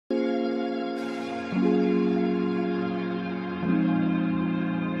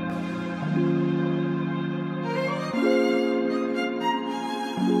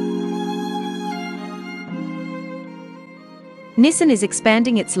Nissan is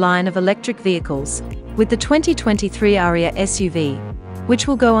expanding its line of electric vehicles, with the 2023 Ariya SUV, which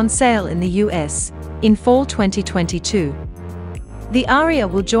will go on sale in the US in fall 2022. The Ariya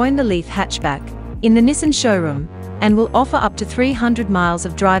will join the Leaf hatchback in the Nissan showroom and will offer up to 300 miles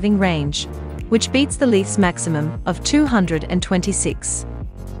of driving range, which beats the Leaf's maximum of 226.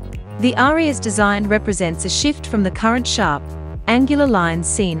 The Ariya's design represents a shift from the current sharp, angular lines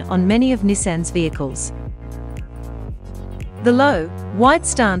seen on many of Nissan's vehicles. The low, wide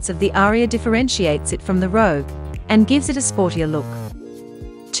stance of the Ariya differentiates it from the Rogue and gives it a sportier look.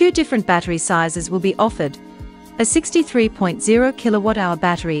 Two different battery sizes will be offered. A 63.0 kWh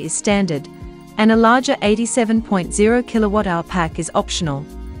battery is standard, and a larger 87.0 kWh pack is optional,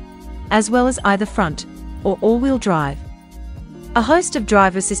 as well as either front or all-wheel drive. A host of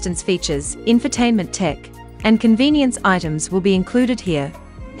driver assistance features, infotainment tech, and convenience items will be included here,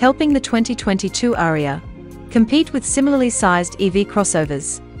 helping the 2022 Ariya compete with similarly sized EV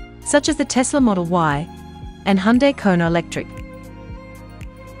crossovers, such as the Tesla Model Y and Hyundai Kona Electric.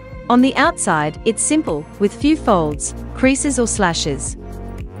 On the outside, it's simple, with few folds, creases or slashes.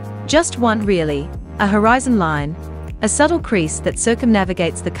 Just one really, a horizon line, a subtle crease that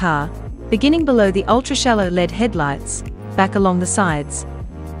circumnavigates the car, beginning below the ultra-shallow LED headlights, back along the sides,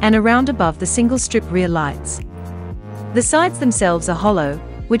 and around above the single-strip rear lights. The sides themselves are hollow,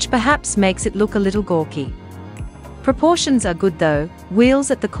 which perhaps makes it look a little gawky. Proportions are good though,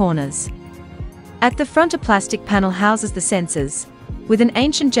 wheels at the corners. At the front, a plastic panel houses the sensors, with an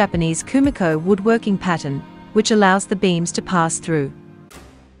ancient Japanese kumiko woodworking pattern, which allows the beams to pass through.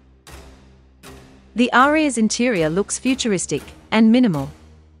 The Ariya's interior looks futuristic and minimal.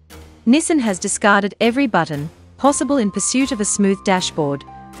 Nissan has discarded every button possible in pursuit of a smooth dashboard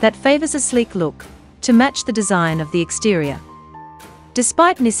that favors a sleek look to match the design of the exterior.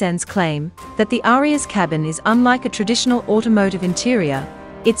 Despite Nissan's claim that the Ariya's cabin is unlike a traditional automotive interior,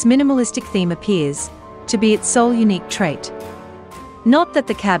 its minimalistic theme appears to be its sole unique trait. Not that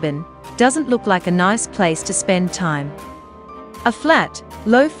the cabin doesn't look like a nice place to spend time. A flat,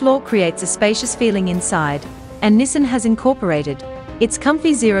 low floor creates a spacious feeling inside, and Nissan has incorporated its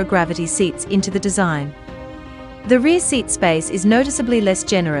comfy zero-gravity seats into the design. The rear seat space is noticeably less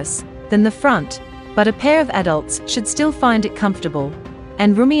generous than the front, but a pair of adults should still find it comfortable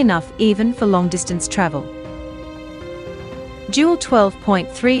and roomy enough even for long-distance travel. Dual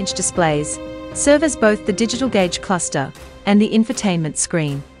 12.3-inch displays serve as both the digital gauge cluster and the infotainment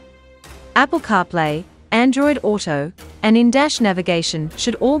screen. Apple CarPlay, Android Auto, and in-dash navigation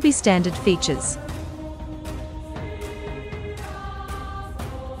should all be standard features.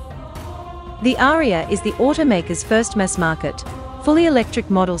 The Ariya is the automaker's first mass-market, fully electric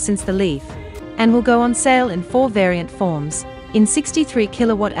model since the Leaf, and will go on sale in 4 variant forms, in 63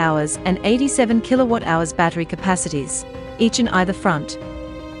 kWh and 87 kWh battery capacities, each in either front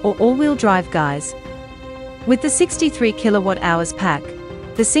or all-wheel drive guise. With the 63 kWh pack,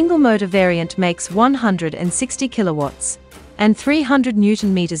 the single-motor variant makes 160 kilowatts and 300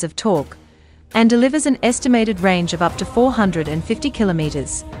 Nm of torque, and delivers an estimated range of up to 450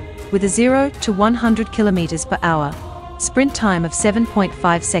 kilometers, with a 0 to 100 km/h sprint time of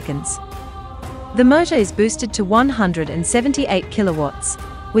 7.5 seconds. The motor is boosted to 178 kilowatts,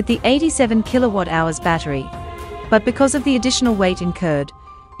 with the 87 kWh battery, but because of the additional weight incurred,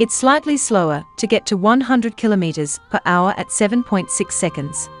 it's slightly slower to get to 100 km/h at 7.6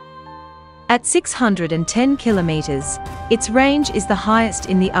 seconds. At 610 kilometers, its range is the highest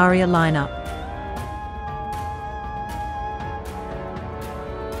in the Ariya lineup.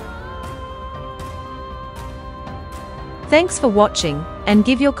 Thanks for watching, and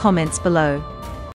give your comments below.